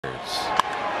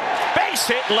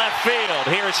Base hit left field.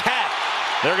 Here's Happ.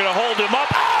 They're going to hold him up.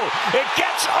 Oh, it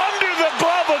gets under the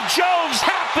glove of Jones.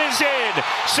 Happ is in.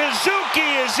 Suzuki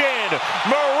is in.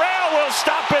 Morrell will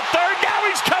stop at third. Now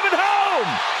he's coming home.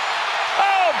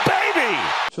 Oh, baby.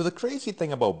 So the crazy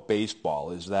thing about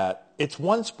baseball is that it's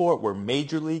one sport where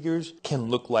major leaguers can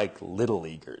look like little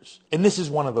leaguers. And this is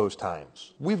one of those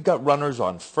times. We've got runners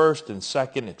on first and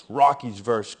second. It's Rockies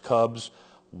versus Cubs.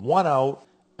 1 out.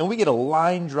 And we get a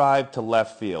line drive to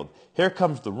left field. Here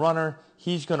comes the runner.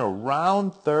 He's going to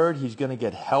round third. He's going to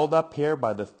get held up here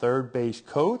by the third base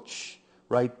coach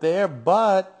right there.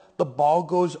 But the ball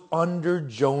goes under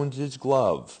Jones's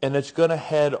glove. And it's going to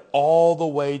head all the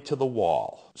way to the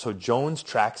wall. So Jones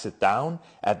tracks it down.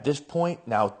 At this point,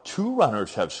 now 2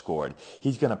 runners have scored.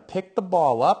 He's going to pick the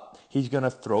ball up. He's going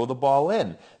to throw the ball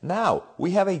in. Now,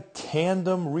 we have a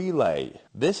tandem relay.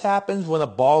 This happens when a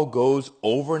ball goes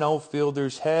over an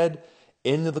outfielder's head,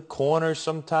 into the corner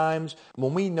sometimes.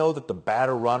 When we know that the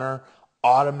batter runner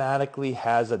automatically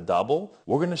has a double,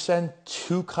 we're going to send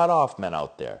 2 cutoff men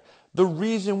out there. The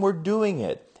reason we're doing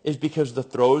it is because the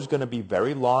throw is going to be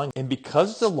very long, and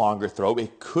because it's a longer throw,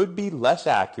 it could be less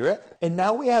accurate, and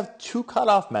now we have 2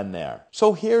 cutoff men there.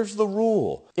 So here's the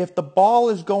rule. If the ball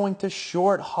is going to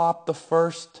short hop the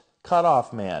first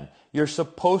cutoff man, you're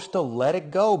supposed to let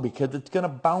it go because it's going to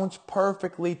bounce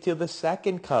perfectly to the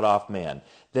second cutoff man.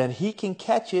 Then he can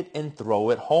catch it and throw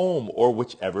it home or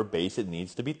whichever base it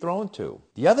needs to be thrown to.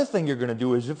 The other thing you're going to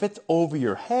do is if it's over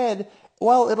your head,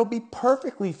 well, it'll be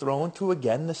perfectly thrown to,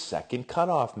 again, the second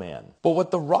cutoff man. But what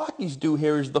the Rockies do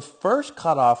here is the first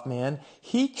cutoff man,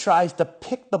 he tries to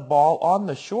pick the ball on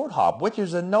the short hop, which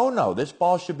is a no-no. This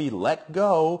ball should be let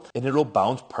go, and it'll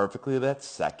bounce perfectly to that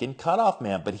second cutoff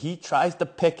man. But he tries to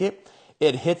pick it.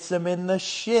 It hits him in the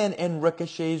shin and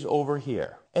ricochets over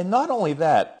here. And not only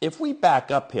that, if we back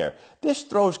up here, this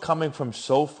throw's coming from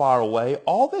so far away,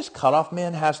 all this cutoff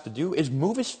man has to do is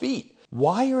move his feet.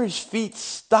 Why are his feet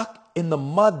stuck in the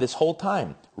mud this whole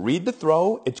time? Read the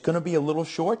throw. It's going to be a little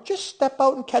short. Just step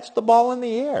out and catch the ball in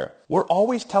the air. We're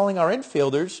always telling our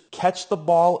infielders, catch the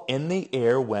ball in the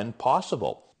air when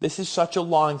possible. This is such a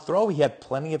long throw. He had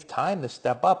plenty of time to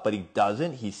step up, but he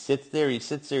doesn't. He sits there,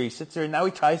 and now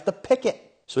he tries to pick it.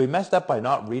 So he messed up by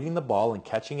not reading the ball and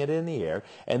catching it in the air.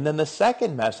 And then the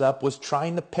second mess up was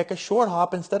trying to pick a short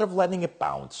hop instead of letting it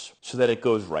bounce so that it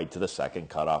goes right to the second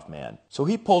cutoff man. So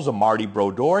he pulls a Marty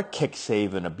Brodeur, kick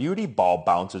save and a beauty. Ball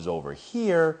bounces over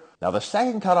here. Now the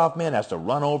second cutoff man has to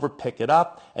run over, pick it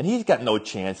up, and he's got no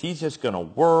chance. He's just going to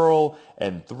whirl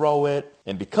and throw it.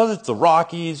 And because it's the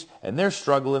Rockies and they're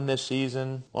struggling this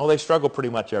season, well, they struggle pretty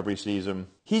much every season,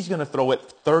 he's going to throw it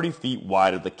 30 feet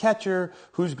wide of the catcher,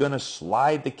 who's going to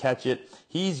slide to catch it.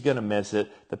 He's going to miss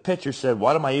it. The pitcher said,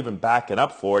 what am I even backing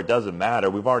up for? It doesn't matter.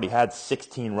 We've already had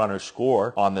 16 runners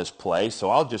score on this play,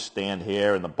 so I'll just stand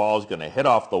here and the ball's going to hit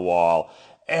off the wall.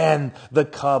 And the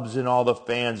Cubs and all the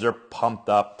fans are pumped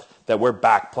up that we're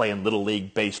back playing Little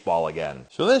League baseball again.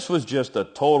 So this was just a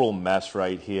total mess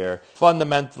right here.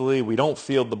 Fundamentally, we don't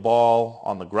field the ball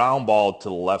on the ground ball to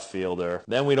the left fielder.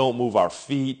 Then we don't move our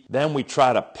feet. Then we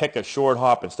try to pick a short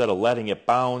hop instead of letting it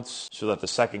bounce so that the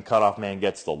second cutoff man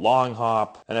gets the long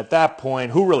hop. And at that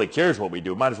point, who really cares what we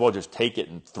do? Might as well just take it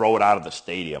and throw it out of the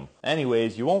stadium.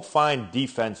 Anyways, you won't find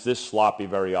defense this sloppy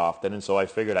very often, and so I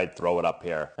figured I'd throw it up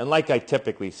here. And like I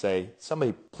typically say,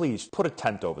 somebody please put a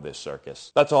tent over this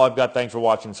circus. That's all I've got. Thanks for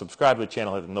watching. Subscribe to the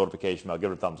channel, hit the notification bell,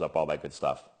 give it a thumbs up, all that good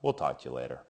stuff. We'll talk to you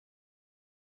later.